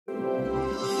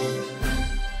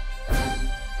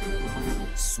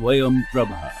Swayam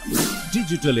Prabha.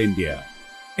 Digital India.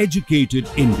 Educated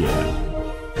India.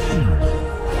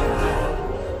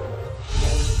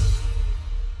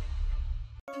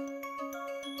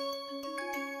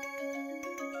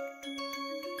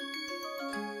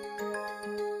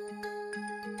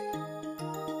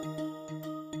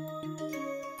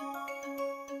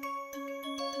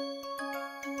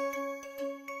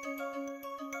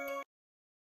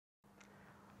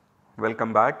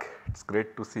 Welcome back. It's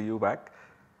great to see you back.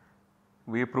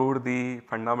 We proved the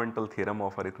fundamental theorem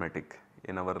of arithmetic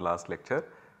in our last lecture,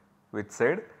 which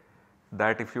said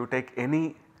that if you take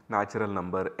any natural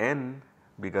number n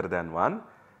bigger than 1,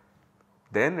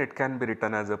 then it can be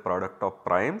written as a product of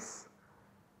primes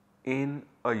in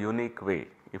a unique way.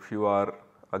 If you are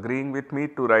agreeing with me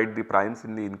to write the primes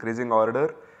in the increasing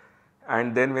order,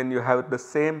 and then when you have the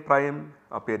same prime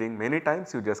appearing many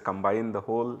times, you just combine the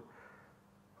whole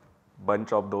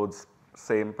bunch of those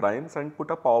same primes and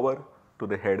put a power to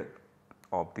the head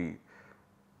of the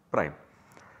prime.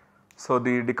 So,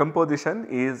 the decomposition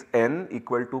is n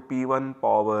equal to p1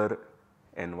 power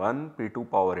n1,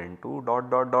 p2 power n2 dot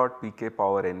dot dot pk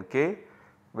power nk,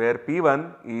 where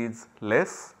p1 is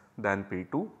less than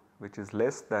p2, which is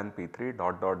less than p3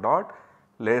 dot dot dot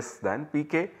less than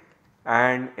pk,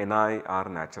 and ni are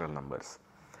natural numbers.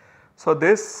 So,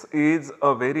 this is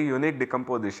a very unique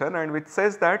decomposition, and which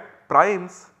says that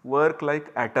primes work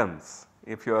like atoms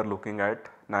if you are looking at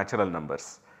natural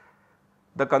numbers.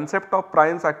 The concept of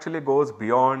primes actually goes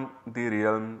beyond the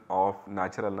realm of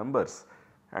natural numbers,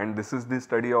 and this is the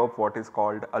study of what is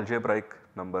called algebraic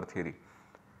number theory.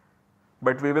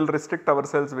 But we will restrict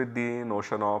ourselves with the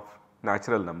notion of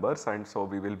natural numbers, and so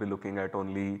we will be looking at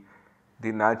only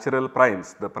the natural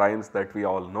primes, the primes that we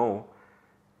all know.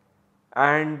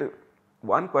 And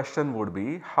one question would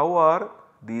be, how are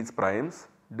these primes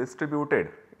distributed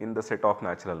in the set of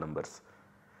natural numbers?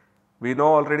 We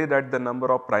know already that the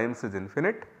number of primes is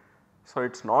infinite. So,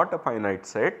 it is not a finite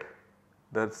set,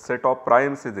 the set of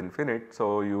primes is infinite.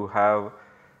 So, you have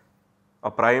a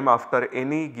prime after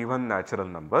any given natural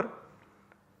number.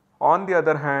 On the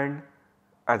other hand,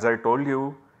 as I told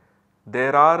you,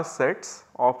 there are sets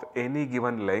of any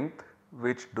given length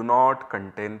which do not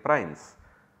contain primes.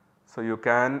 So, you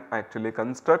can actually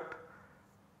construct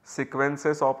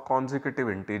sequences of consecutive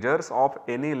integers of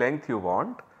any length you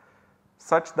want,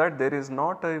 such that there is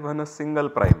not even a single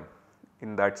prime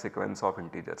in that sequence of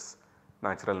integers,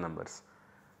 natural numbers.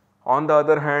 On the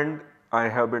other hand, I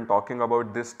have been talking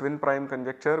about this twin prime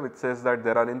conjecture, which says that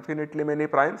there are infinitely many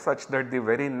primes such that the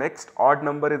very next odd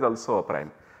number is also a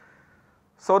prime.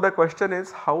 So, the question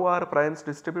is, how are primes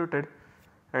distributed?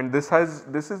 And this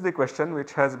is the question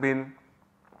which has been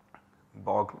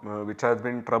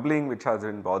troubling, which has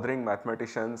been bothering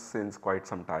mathematicians since quite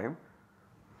some time.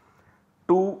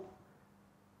 Two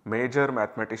major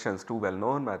mathematicians, two well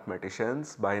known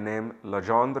mathematicians by name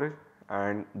Legendre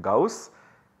and Gauss,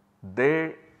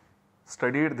 they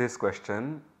studied this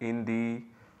question in the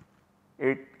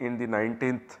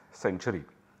 19th century.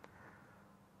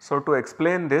 So, to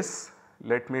explain this,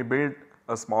 let me build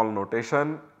a small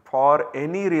notation. For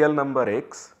any real number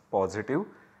x positive,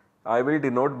 I will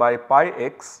denote by pi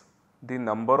x the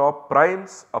number of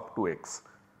primes up to x.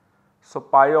 So,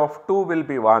 pi of 2 will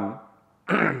be 1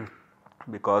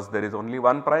 because there is only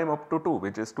one prime up to 2,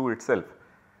 which is 2 itself.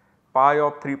 Pi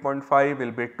of 3.5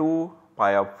 will be 2,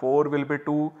 pi of 4 will be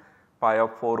 2, pi of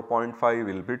 4.5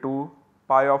 will be 2,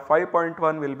 pi of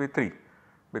 5.1 will be 3,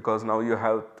 because now you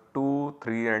have 2,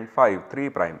 3 and 5, 3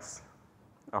 primes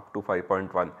up to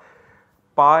 5.1.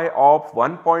 Pi of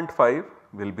 1.5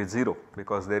 will be 0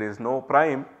 because there is no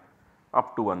prime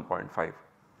up to 1.5.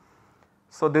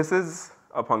 So, this is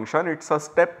a function, it is a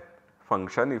step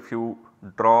function if you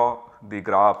draw the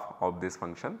graph of this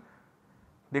function.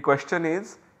 The question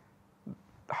is,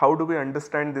 how do we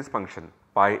understand this function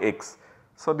pi x?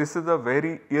 So, this is a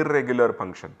very irregular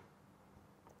function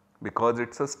because it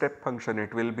is a step function,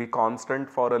 it will be constant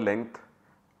for a length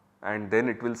and then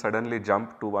it will suddenly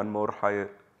jump to one more high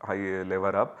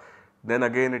level up, then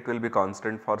again it will be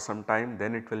constant for some time,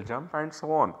 then it will jump and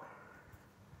so on.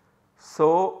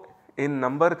 So, in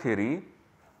number theory,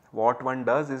 what one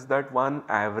does is that one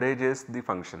averages the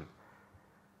function.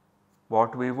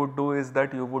 What we would do is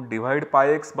that you would divide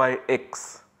pi x by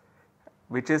x,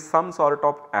 which is some sort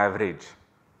of average,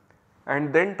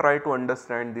 and then try to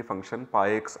understand the function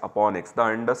pi x upon x. The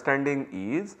understanding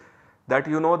is that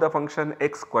you know the function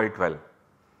x quite well,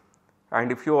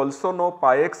 and if you also know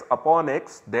pi x upon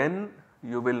x, then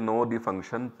you will know the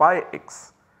function pi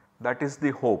x. That is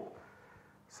the hope.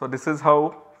 So, this is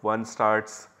how one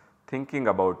starts thinking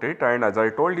about it, and as I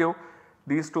told you,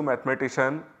 these two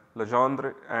mathematicians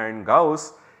Legendre and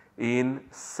Gauss in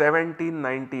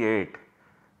 1798,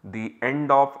 the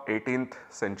end of 18th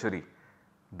century.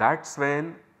 That is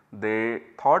when they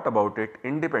thought about it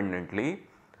independently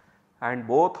and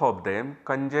both of them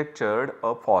conjectured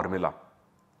a formula.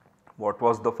 What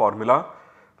was the formula?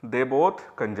 They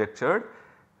both conjectured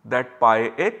that pi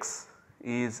x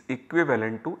is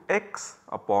equivalent to x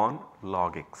upon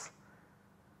log x.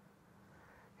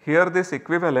 Here this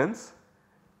equivalence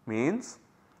means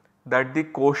that the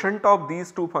quotient of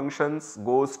these two functions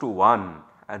goes to 1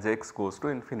 as x goes to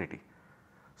infinity.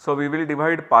 So, we will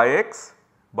divide pi x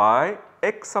by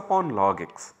x upon log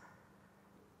x,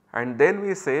 and then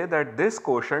we say that this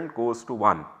quotient goes to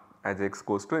 1 as x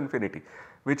goes to infinity,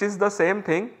 which is the same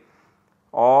thing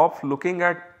of looking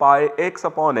at pi x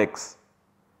upon x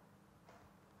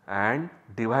and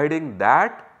dividing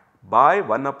that by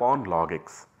 1 upon log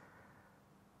x.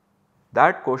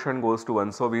 That quotient goes to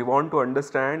 1. So, we want to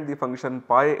understand the function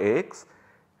pi x,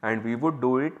 and we would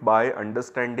do it by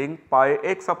understanding pi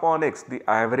x upon x, the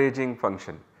averaging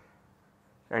function.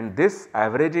 And this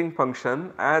averaging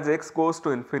function as x goes to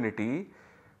infinity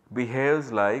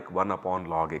behaves like 1 upon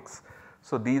log x.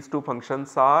 So, these two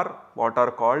functions are what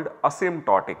are called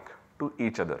asymptotic to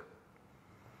each other.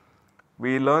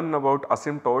 We learn about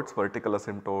asymptotes, vertical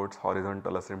asymptotes,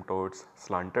 horizontal asymptotes,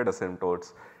 slanted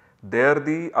asymptotes. There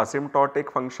the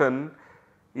asymptotic function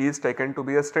is taken to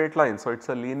be a straight line. So, it is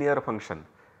a linear function,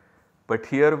 but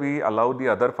here we allow the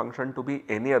other function to be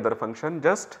any other function,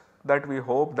 just that we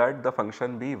hope that the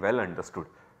function be well understood.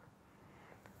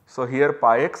 So, here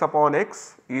pi x upon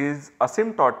x is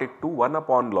asymptotic to 1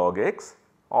 upon log x,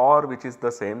 or which is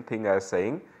the same thing as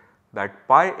saying that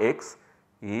pi x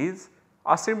is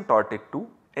asymptotic to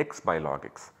x by log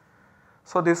x.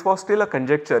 So, this was still a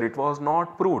conjecture, it was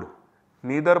not proved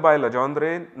neither by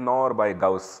Legendre nor by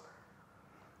Gauss,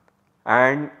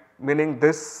 and meaning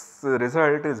this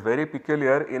result is very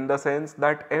peculiar in the sense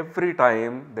that every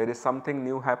time there is something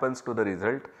new happens to the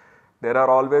result, there are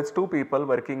always two people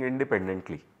working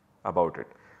independently about it.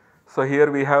 So,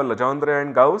 here we have Legendre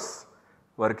and Gauss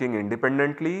working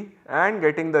independently and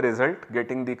getting the result,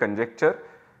 getting the conjecture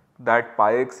that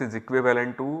pi x is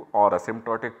equivalent to or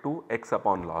asymptotic to x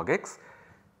upon log x.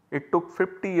 It took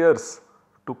 50 years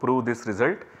to prove this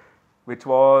result, which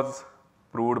was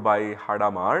proved by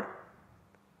Hadamard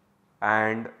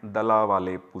and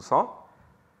Dalla-Valle-Poisson.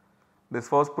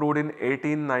 This was proved in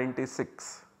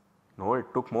 1896. No, it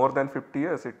took more than 50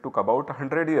 years, it took about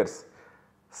 100 years.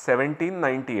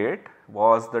 1798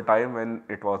 was the time when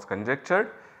it was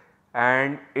conjectured,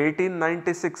 and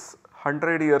 1896,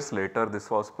 100 years later, this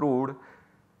was proved,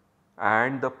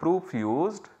 and the proof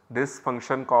used this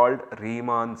function called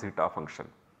Riemann zeta function.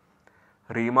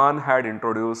 Riemann had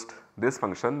introduced this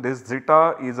function. This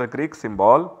zeta is a Greek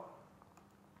symbol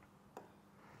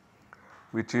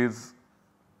which is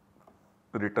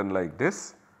written like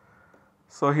this.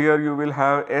 So, here you will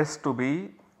have s to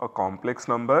be a complex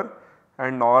number,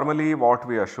 and normally what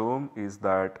we assume is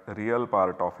that real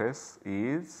part of s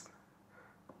is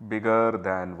bigger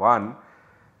than 1.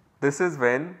 This is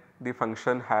when the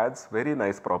function has very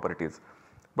nice properties,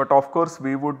 but of course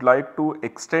we would like to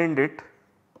extend it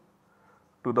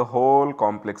to the whole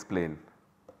complex plane.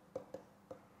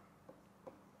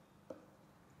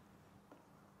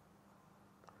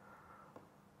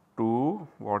 To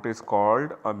what is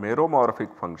called a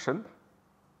meromorphic function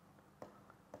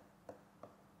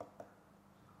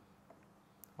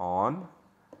on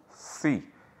C.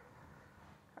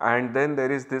 And then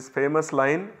there is this famous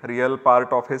line, real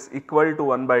part of s equal to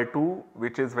 1 by 2,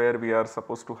 which is where we are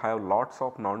supposed to have lots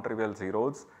of non-trivial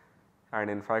zeros, and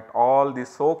in fact all the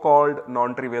so called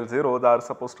non-trivial zeros are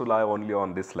supposed to lie only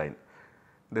on this line.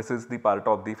 This is the part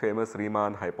of the famous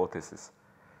Riemann hypothesis.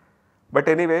 But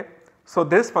anyway, so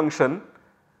this function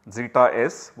zeta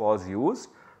s was used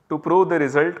to prove the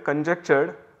result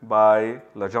conjectured by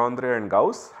Legendre and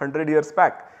Gauss 100 years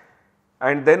back.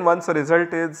 And then once a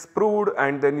result is proved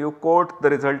and then you quote the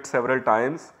result several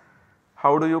times,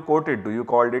 how do you quote it? Do you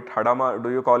call it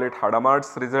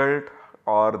Hadamard's result,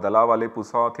 or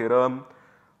Dalla-Valle-Poisson theorem,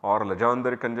 or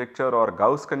Legendre conjecture, or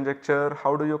Gauss conjecture?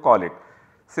 How do you call it?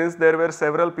 Since there were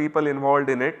several people involved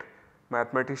in it,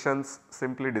 mathematicians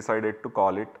simply decided to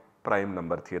call it prime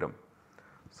number theorem.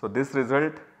 So, this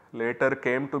result later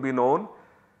came to be known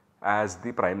as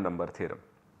the prime number theorem.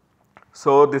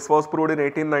 So, this was proved in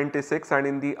 1896, and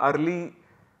in the early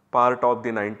part of the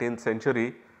 19th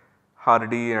century,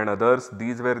 Hardy and others,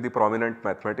 these were the prominent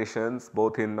mathematicians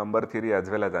both in number theory as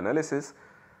well as analysis.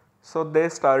 So, they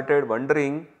started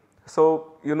wondering,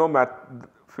 so you know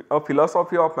a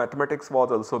philosophy of mathematics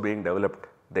was also being developed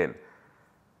then,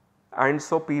 and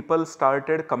so people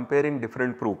started comparing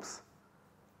different proofs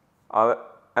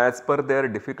as per their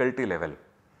difficulty level.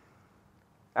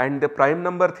 And the prime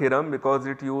number theorem, because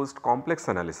it used complex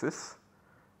analysis,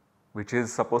 which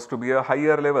is supposed to be a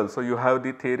higher level. So, you have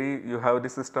the theory, you have the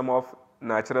system of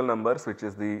natural numbers, which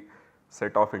is the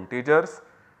set of integers.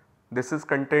 This is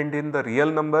contained in the real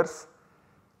numbers,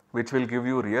 which will give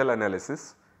you real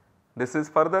analysis. This is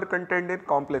further contained in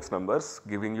complex numbers,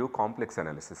 giving you complex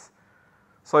analysis.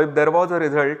 So, if there was a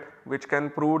result which can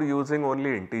prove using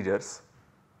only integers,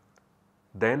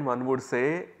 then one would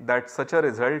say that such a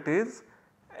result is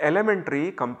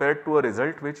elementary compared to a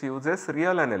result which uses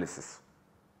real analysis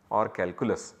or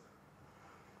calculus.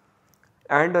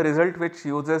 And a result which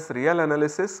uses real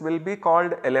analysis will be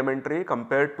called elementary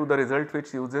compared to the result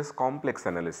which uses complex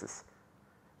analysis.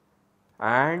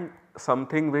 And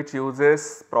something which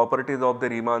uses properties of the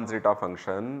Riemann zeta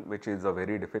function, which is a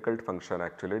very difficult function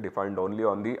actually, defined only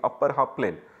on the upper half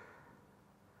plane,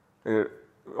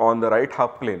 on the right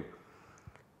half plane,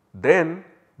 then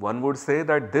one would say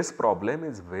that this problem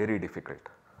is very difficult.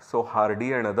 So,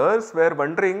 Hardy and others were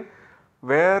wondering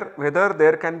whether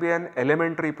there can be an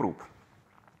elementary proof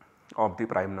of the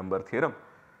prime number theorem,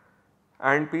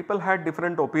 and people had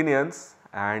different opinions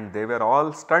and they were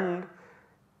all stunned,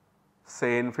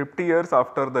 say in 50 years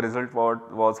after the result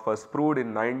was first proved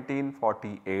in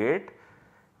 1948,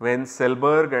 when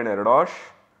Selberg and Erdos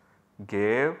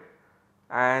gave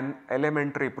an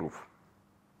elementary proof.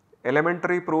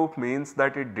 Elementary proof means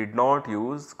that it did not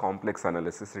use complex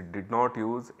analysis, it did not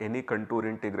use any contour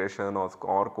integration or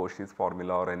Cauchy's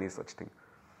formula or any such thing.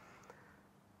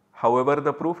 However,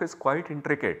 the proof is quite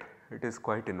intricate, it is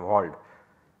quite involved,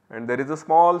 and there is a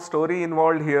small story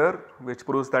involved here which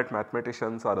proves that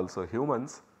mathematicians are also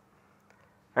humans.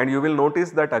 And you will notice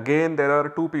that again there are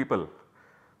two people.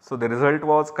 So, the result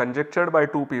was conjectured by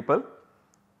two people,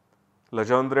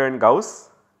 Legendre and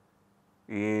Gauss,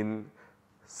 in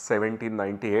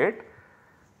 1798.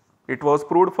 It was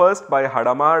proved first by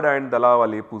Hadamard and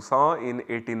Dalla-Vallée-Poussin in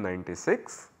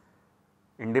 1896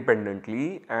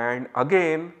 independently, and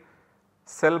again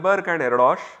Selberg and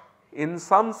Erdos, in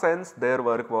some sense their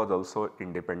work was also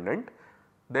independent.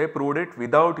 They proved it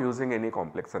without using any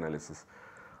complex analysis.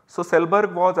 So,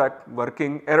 Selberg was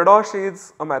working, Erdos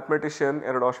is a mathematician,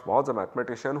 Erdos was a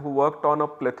mathematician who worked on a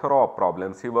plethora of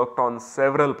problems, he worked on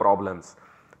several problems,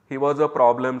 he was a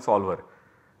problem solver.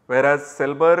 Whereas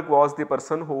Selberg was the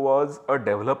person who was a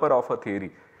developer of a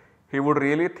theory. He would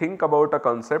really think about a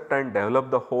concept and develop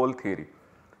the whole theory.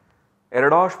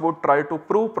 Erdos would try to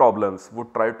prove problems,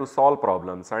 would try to solve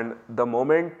problems, and the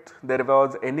moment there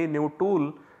was any new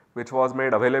tool which was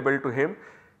made available to him,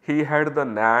 he had the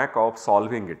knack of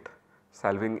solving it,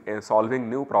 solving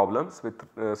new problems with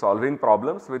solving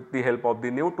problems with the help of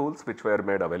the new tools which were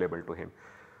made available to him.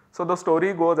 So, the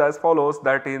story goes as follows,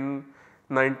 that in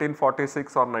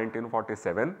 1946 or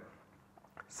 1947,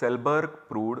 Selberg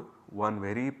proved one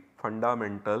very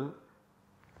fundamental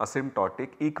asymptotic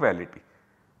equality,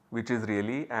 which is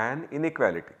really an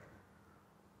inequality.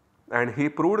 And he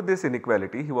proved this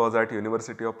inequality, he was at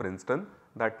University of Princeton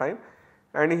that time,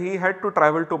 and he had to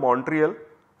travel to Montreal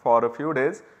for a few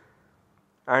days,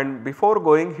 and before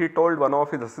going he told one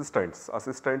of his assistants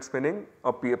meaning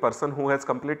a person who has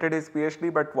completed his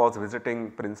PhD but was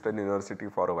visiting Princeton University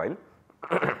for a while.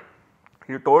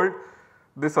 He told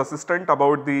this assistant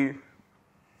about the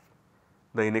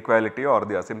inequality or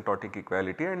the asymptotic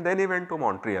equality, and then he went to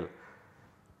Montreal.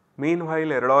 Meanwhile,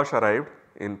 Erdos arrived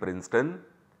in Princeton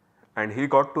and he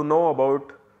got to know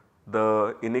about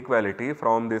the inequality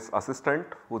from this assistant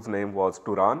whose name was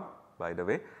Turan, by the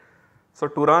way. So,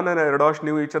 Turan and Erdos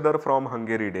knew each other from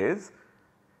Hungary days,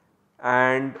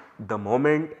 and the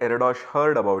moment Erdos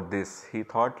heard about this, he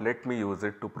thought, let me use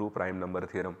it to prove prime number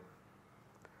theorem.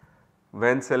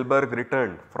 When Selberg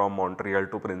returned from Montreal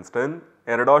to Princeton,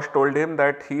 Erdos told him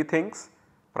that he thinks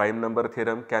prime number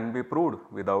theorem can be proved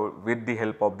with the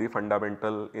help of the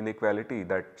fundamental inequality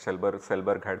that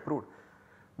Selberg had proved.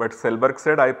 But Selberg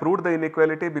said, I proved the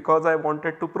inequality because I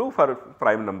wanted to prove for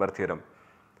prime number theorem.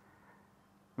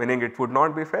 Meaning it would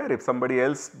not be fair if somebody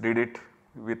else did it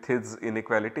with his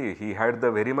inequality. He had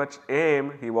the very much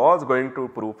aim, he was going to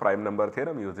prove prime number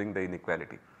theorem using the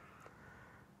inequality.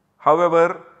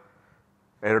 However,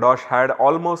 Erdos had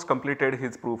almost completed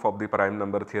his proof of the prime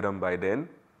number theorem by then,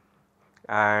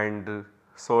 and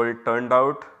so it turned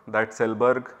out that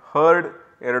Selberg heard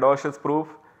Erdos's proof.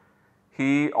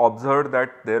 He observed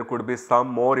that there could be some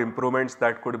more improvements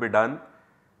that could be done,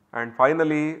 and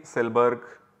finally Selberg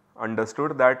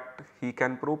understood that he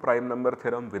can prove prime number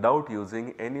theorem without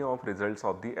using any of results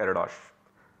of the Erdos,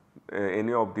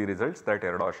 any of the results that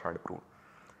Erdos had proved.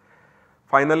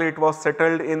 Finally, it was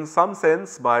settled in some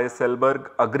sense by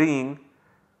Selberg agreeing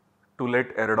to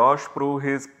let Erdos prove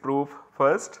his proof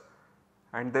first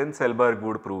and then Selberg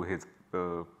would prove his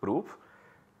proof.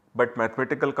 But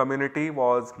mathematical community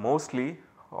was mostly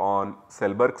on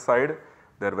Selberg's side.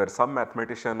 There were some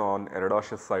mathematicians on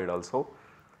Erdos' side also.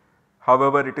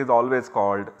 However, it is always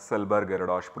called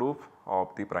Selberg-Erdos proof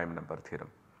of the prime number theorem.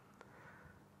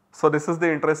 So, this is the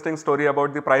interesting story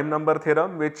about the prime number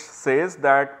theorem, which says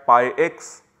that pi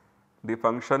x, the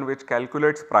function which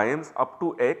calculates primes up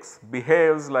to x,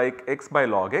 behaves like x by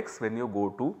log x when you go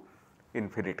to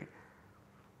infinity,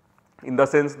 in the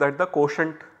sense that the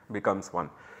quotient becomes 1.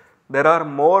 There are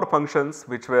more functions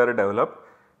which were developed,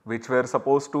 which were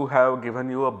supposed to have given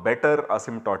you a better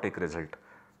asymptotic result,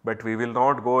 but we will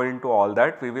not go into all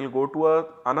that. We will go to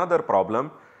another problem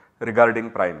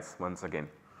regarding primes once again.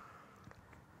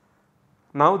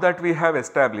 Now that we have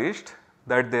established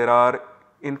that there are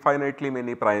infinitely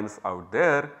many primes out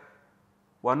there,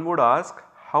 one would ask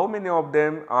how many of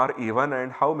them are even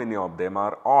and how many of them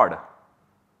are odd.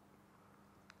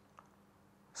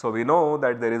 So, we know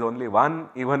that there is only one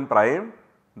even prime,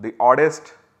 the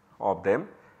oddest of them,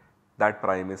 that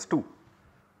prime is 2.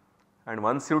 And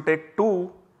once you take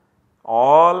 2,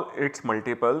 all its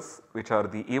multiples, which are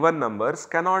the even numbers,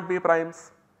 cannot be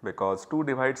primes because 2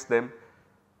 divides them.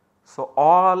 So,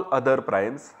 all other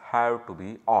primes have to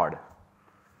be odd.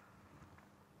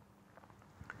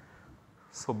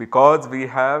 So, because we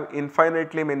have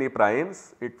infinitely many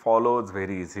primes, it follows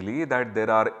very easily that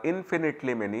there are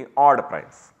infinitely many odd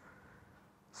primes.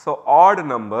 So, odd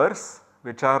numbers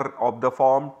which are of the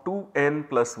form 2n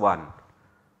plus 1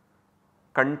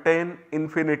 contain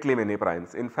infinitely many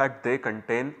primes. In fact, they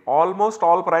contain almost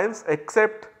all primes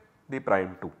except the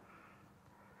prime 2.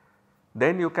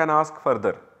 Then you can ask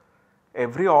further,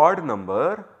 every odd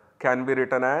number can be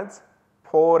written as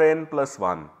 4n plus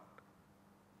 1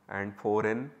 and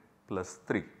 4n plus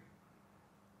 3.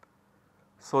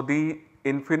 So, the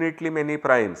infinitely many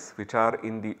primes which are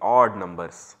in the odd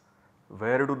numbers,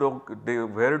 where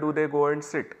do they go and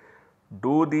sit?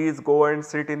 Do these go and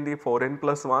sit in the 4n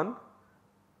plus 1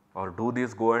 or do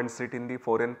these go and sit in the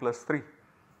 4n plus 3?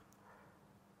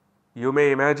 You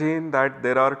may imagine that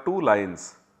there are two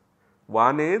lines.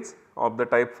 One is of the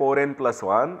type 4n plus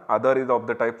 1, other is of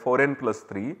the type 4n plus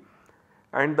 3,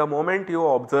 and the moment you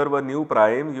observe a new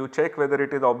prime, you check whether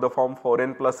it is of the form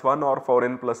 4n plus 1 or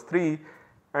 4n plus 3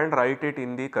 and write it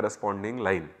in the corresponding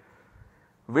line.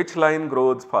 Which line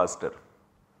grows faster?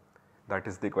 That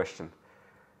is the question.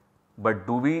 But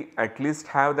do we at least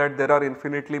have that there are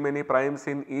infinitely many primes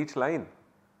in each line?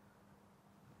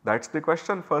 That is the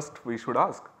question first we should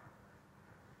ask.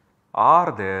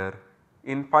 Are there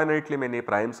infinitely many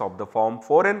primes of the form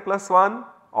 4n plus 1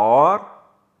 or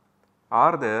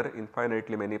are there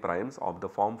infinitely many primes of the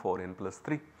form 4n plus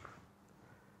 3?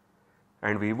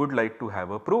 And we would like to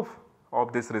have a proof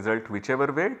of this result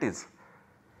whichever way it is.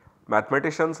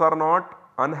 Mathematicians are not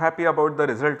unhappy about the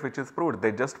result which is proved,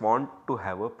 they just want to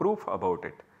have a proof about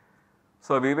it.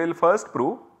 So, we will first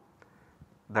prove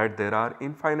that there are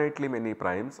infinitely many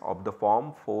primes of the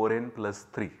form 4n plus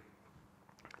 3.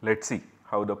 Let us see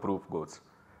how the proof goes.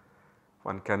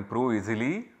 One can prove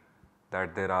easily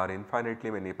that there are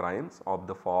infinitely many primes of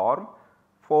the form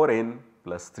 4n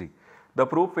plus 3. The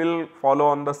proof will follow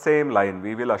on the same line.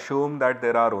 We will assume that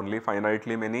there are only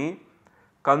finitely many,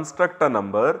 construct a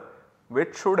number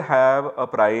which should have a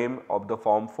prime of the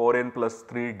form 4n plus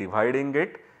 3 dividing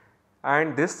it,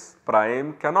 and this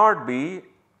prime cannot be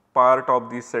part of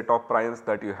the set of primes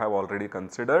that you have already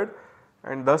considered,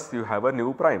 and thus you have a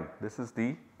new prime. This is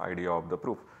the idea of the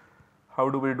proof. How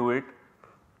do we do it?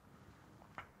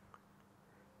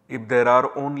 If there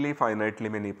are only finitely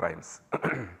many primes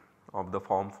of the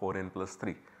form 4n plus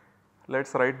 3, let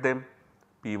us write them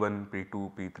P1,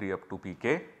 P2, P3 up to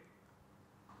Pk.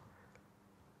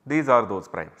 These are those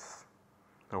primes.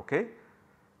 Okay.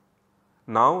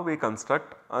 Now we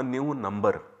construct a new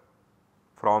number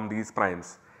from these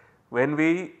primes. When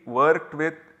we worked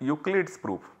with Euclid's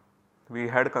proof, we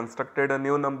had constructed a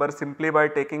new number simply by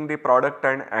taking the product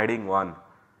and adding 1.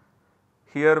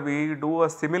 Here we do a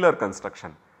similar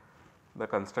construction. The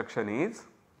construction is,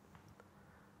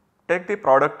 take the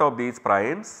product of these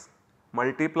primes,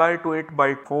 multiply to it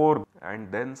by 4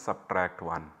 and then subtract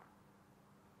 1.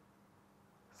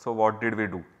 So, what did we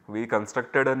do? We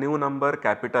constructed a new number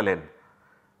capital N,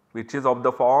 which is of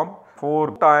the form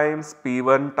 4 times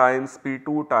P1 times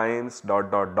P2 times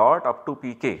dot dot dot up to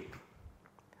Pk,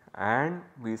 and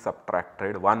we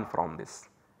subtracted 1 from this.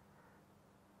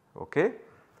 Okay.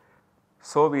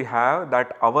 So, we have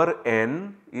that our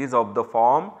N is of the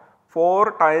form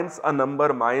 4 times a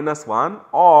number minus 1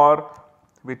 or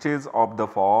which is of the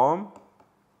form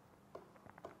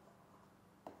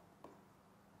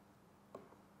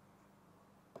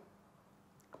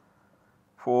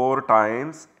four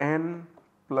times n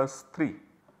plus 3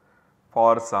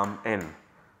 for some n.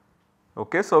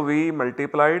 Okay, so we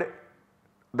multiplied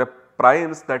the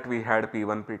primes that we had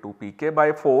P1, P2, Pk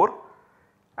by 4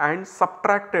 and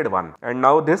subtracted 1, and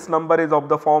now this number is of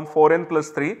the form 4n plus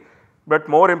 3, but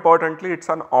more importantly it is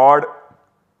an odd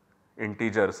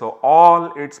integer. So,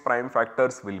 all its prime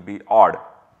factors will be odd.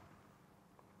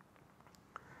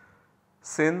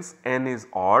 Since n is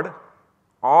odd,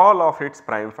 all of its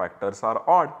prime factors are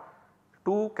odd.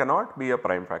 2 cannot be a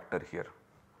prime factor here.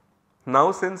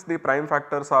 Now, since the prime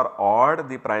factors are odd,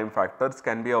 the prime factors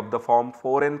can be of the form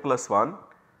 4n plus 1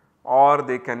 or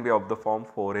they can be of the form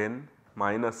 4n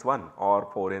minus 1 or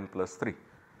 4n plus 3.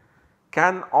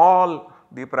 Can all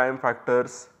the prime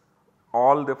factors,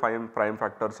 all the prime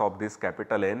factors of this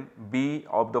capital N be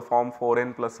of the form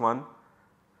 4n plus 1?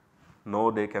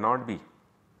 No, they cannot be.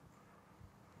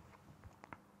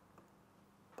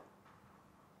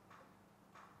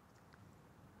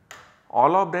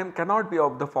 All of them cannot be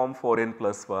of the form 4n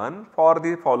plus 1 for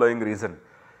the following reason.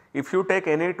 If you take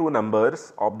any two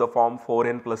numbers of the form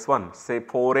 4n plus 1, say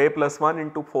 4a plus 1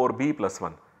 into 4b plus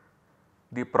 1,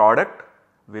 the product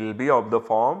will be of the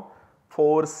form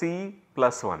 4c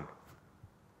plus 1,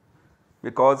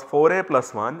 because 4a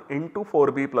plus 1 into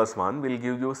 4b plus 1 will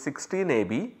give you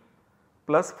 16ab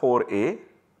plus 4a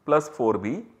plus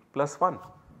 4b plus 1.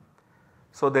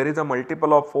 So, there is a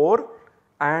multiple of 4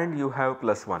 and you have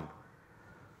plus 1.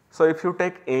 So, if you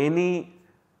take any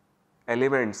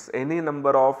elements, any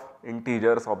number of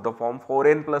integers of the form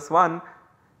 4n plus 1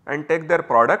 and take their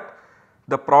product,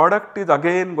 the product is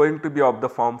again going to be of the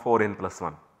form 4n plus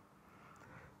 1.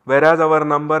 Whereas, our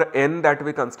number n that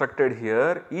we constructed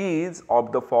here is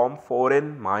of the form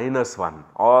 4n minus 1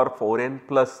 or 4n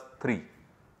plus 3.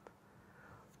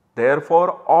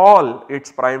 Therefore, all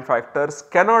its prime factors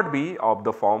cannot be of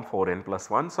the form 4n plus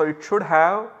 1. So, it should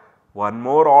have one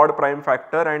more odd prime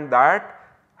factor and that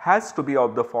has to be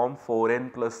of the form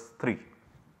 4n plus 3.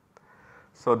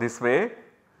 So, this way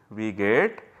we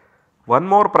get one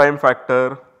more prime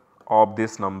factor of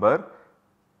this number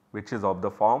which is of the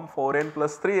form 4n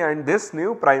plus 3, and this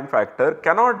new prime factor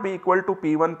cannot be equal to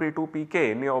P1, P2,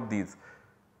 Pk, any of these,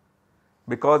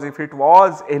 because if it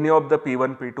was any of the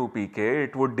P1, P2, Pk,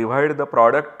 it would divide the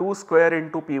product 2 square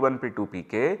into P1, P2,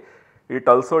 Pk. It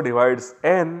also divides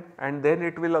n and then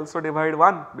it will also divide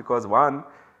 1, because 1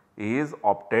 is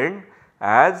obtained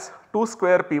as 2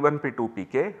 square P1, P2,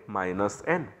 Pk minus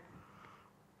n.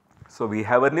 So, we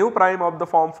have a new prime of the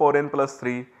form 4n plus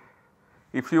 3.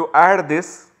 If you add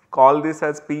this, call this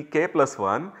as Pk plus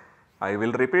 1, I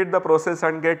will repeat the process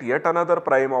and get yet another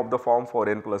prime of the form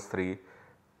 4n plus 3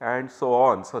 and so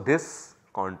on. So, this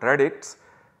contradicts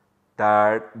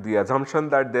that the assumption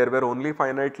that there were only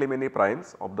finitely many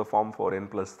primes of the form 4n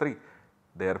plus 3.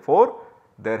 Therefore,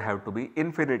 there have to be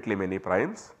infinitely many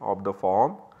primes of the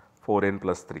form 4n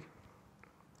plus 3.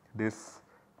 This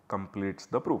completes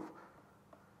the proof.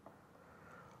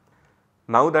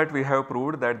 Now that we have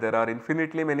proved that there are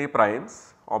infinitely many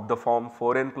primes of the form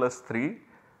 4n plus 3,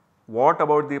 what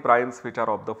about the primes which are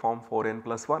of the form 4n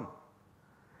plus 1?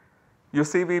 You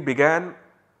see, we began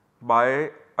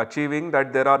by achieving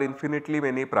that there are infinitely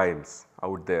many primes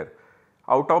out there.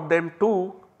 Out of them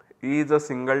 2 is a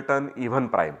singleton even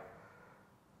prime.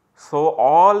 So,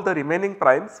 all the remaining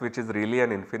primes, which is really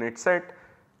an infinite set,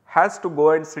 has to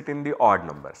go and sit in the odd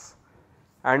numbers,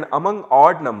 and among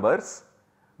odd numbers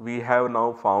we have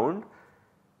now found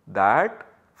that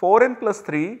 4n plus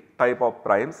 3 type of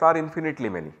primes are infinitely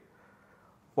many.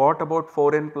 What about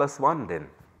 4n plus 1 then?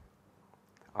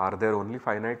 Are there only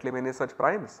finitely many such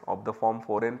primes of the form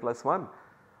 4n plus 1,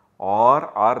 or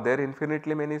are there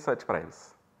infinitely many such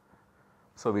primes?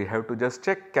 So, we have to just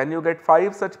check, can you get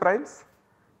 5 such primes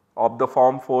of the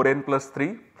form 4n plus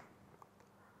 3,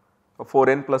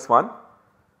 4n plus 1?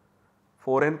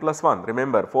 4n plus 1,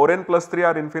 remember 4n plus 3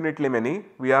 are infinitely many.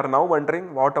 We are now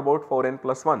wondering what about 4n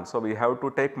plus 1. So, we have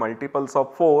to take multiples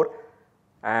of 4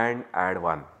 and add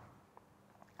 1.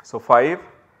 So, 5,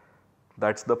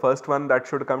 that is the first one that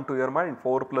should come to your mind,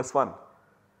 4 plus 1.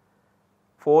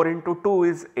 4 into 2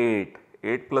 is 8,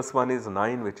 8 plus 1 is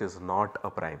 9, which is not a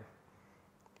prime.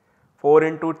 4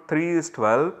 into 3 is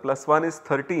 12 plus 1 is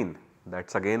 13, that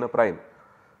is again a prime.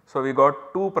 So, we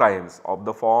got 2 primes of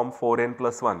the form 4n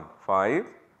plus 1, 5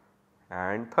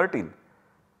 and 13.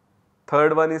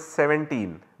 Third one is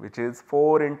 17, which is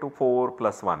 4 into 4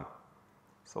 plus 1.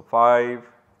 So, 5,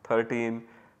 13,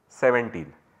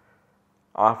 17.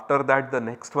 After that the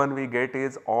next one we get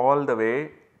is all the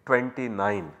way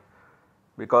 29,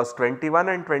 because 21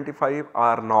 and 25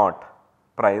 are not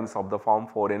primes of the form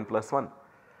 4n plus 1.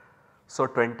 So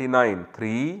 29,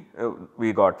 3,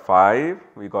 we got 5,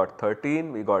 we got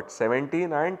 13, we got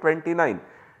 17 and 29,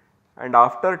 and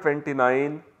after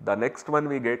 29 the next one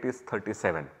we get is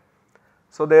 37.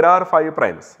 So there are 5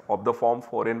 primes of the form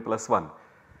 4n plus 1.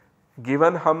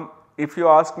 Given if you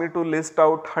ask me to list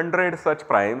out 100 such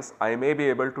primes, I may be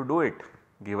able to do it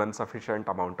given sufficient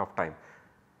amount of time.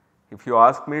 If you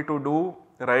ask me to do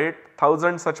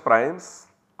 1000 such primes,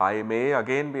 I may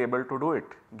again be able to do it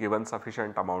given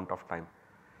sufficient amount of time.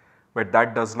 But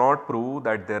that does not prove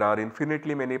that there are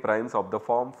infinitely many primes of the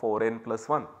form 4n plus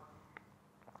 1.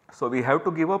 So we have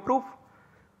to give a proof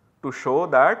to show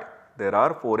that there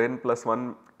are 4n plus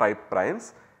 1 type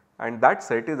primes and that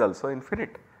set is also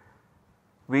infinite.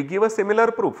 We give a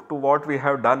similar proof to what we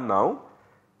have done now,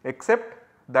 except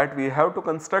that we have to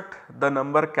construct the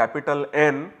number capital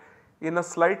N in a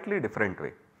slightly different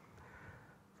way.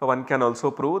 So one can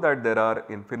also prove that there are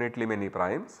infinitely many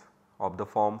primes of the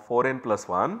form 4n plus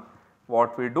 1.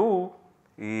 What we do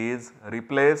is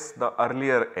replace the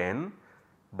earlier n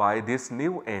by this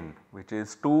new n, which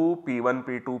is 2 p1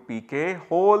 p2 pk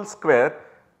whole square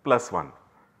plus 1.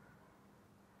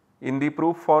 In the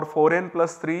proof for 4n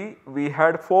plus 3, we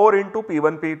had 4 into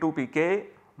p1 p2 pk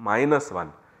minus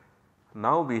 1.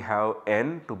 Now we have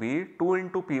n to be 2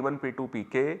 into p1 p2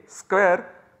 pk square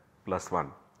plus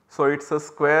 1. So it is a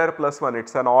square plus 1, it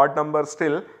is an odd number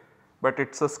still, but it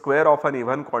is a square of an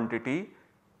even quantity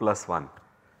plus 1.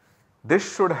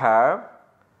 This should have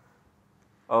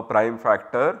a prime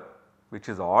factor which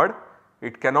is odd.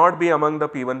 It cannot be among the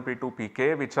p1 p2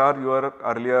 pk, which are your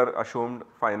earlier assumed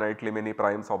finitely many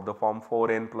primes of the form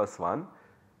 4n plus 1.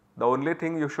 The only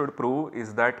thing you should prove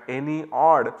is that any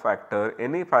odd factor,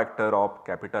 any factor of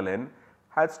capital N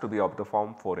has to be of the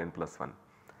form 4n plus 1.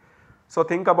 So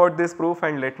think about this proof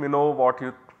and let me know what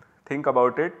you think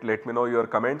about it. Let me know your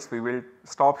comments. We will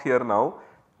stop here now.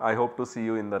 I hope to see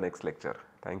you in the next lecture.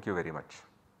 Thank you very much.